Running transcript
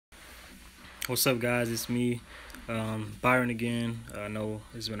What's up, guys? It's me, Byron again. I know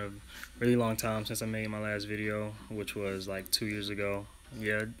it's been a really long time since I made my last video, which was like 2 years ago.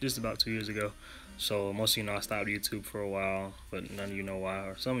 Yeah, just about 2 years ago. So most of you know I stopped YouTube for a while, but none of you know why.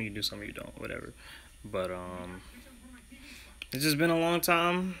 Or some of you do, some of you don't, whatever. But it's just been a long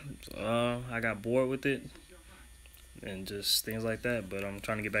time. I got bored with it and just things like that. But I'm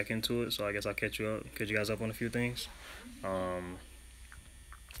trying to get back into it, so I guess I'll catch you guys up on a few things.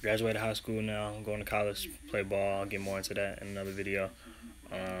 Graduated high school now. I'm going to college, play ball. I'll get more into that in another video.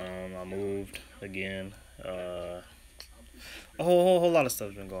 I moved again. A whole lot of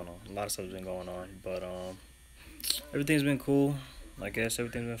stuff's been going on. A lot of stuff's been going on, but everything's been cool. I guess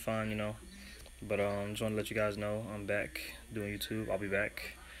everything's been fine, you know. But just want to let you guys know I'm back doing YouTube. I'll be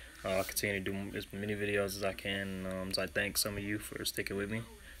back. I'll continue to do as many videos as I can. So I thank some of you for sticking with me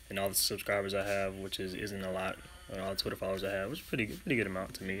and all the subscribers I have, which isn't a lot. All the Twitter followers I have, which is pretty good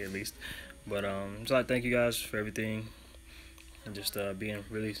amount to me at least. But so I thank you guys for everything and just being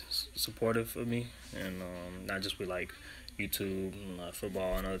really supportive of me, and not just with like YouTube,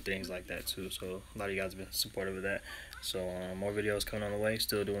 football, and other things like that too. So a lot of you guys have been supportive of that. So more videos coming on the way.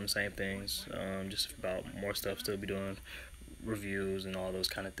 Still doing the same things. Just about more stuff. Still be doing reviews and all those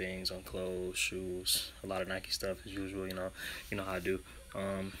kind of things on clothes, shoes, a lot of Nike stuff as usual. You know how I do.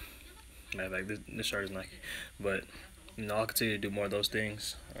 Matter of fact, this shirt is Nike, but I'll continue to do more of those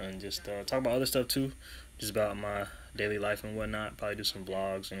things and just talk about other stuff too, just about my daily life and whatnot. Probably do some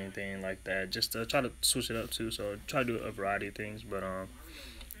vlogs and anything like that. Just try to switch it up too. So try to do a variety of things, but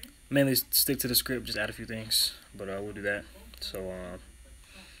mainly stick to the script. Just add a few things, but we'll do that. So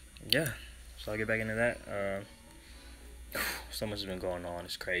yeah, so I'll get back into that. So much has been going on.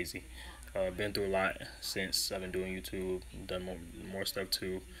 It's crazy. Been through a lot since I've been doing YouTube. Done more stuff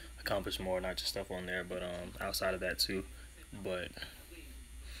too. Accomplished more, not just stuff on there, but outside of that too. But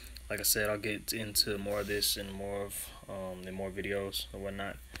like I said, I'll get into more of this and more videos and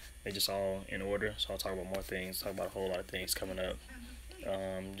whatnot. They're just all in order, so I'll talk about more things. Talk about a whole lot of things coming up.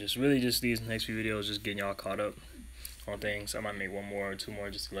 Just these next few videos, just getting y'all caught up on things. I might make one more or two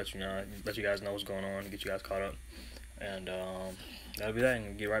more just to let you guys know what's going on, get you guys caught up, and that'll be that.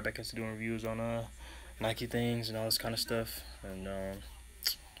 And get right back into doing reviews on Nike things and all this kind of stuff. And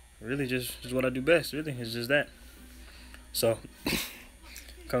really just what I do best. Really, it's just that. So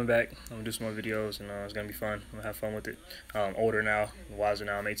coming back, I'm gonna do some more videos, and it's gonna be fun. I'm gonna have fun with it. I'm older now, wiser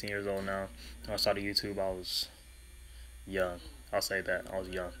now. I'm 18 years old now. When I started YouTube, I was young. I'll say that I was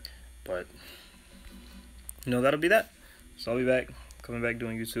young, but that'll be that. So I'll be back, coming back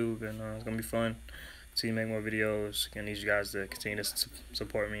doing YouTube, and it's gonna be fun. See you make more videos. I need you guys to continue to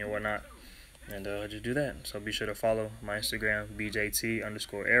support me and whatnot. And just do that. So be sure to follow my Instagram,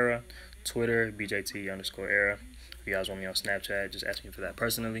 BJT_era, Twitter, BJT_era. If you guys want me on Snapchat, just ask me for that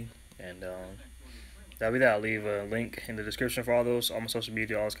personally. And that'll be that. I'll leave a link in the description for all my social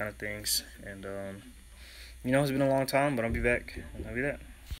media, all those kind of things. And it's been a long time, but I'll be back. And that'll be that.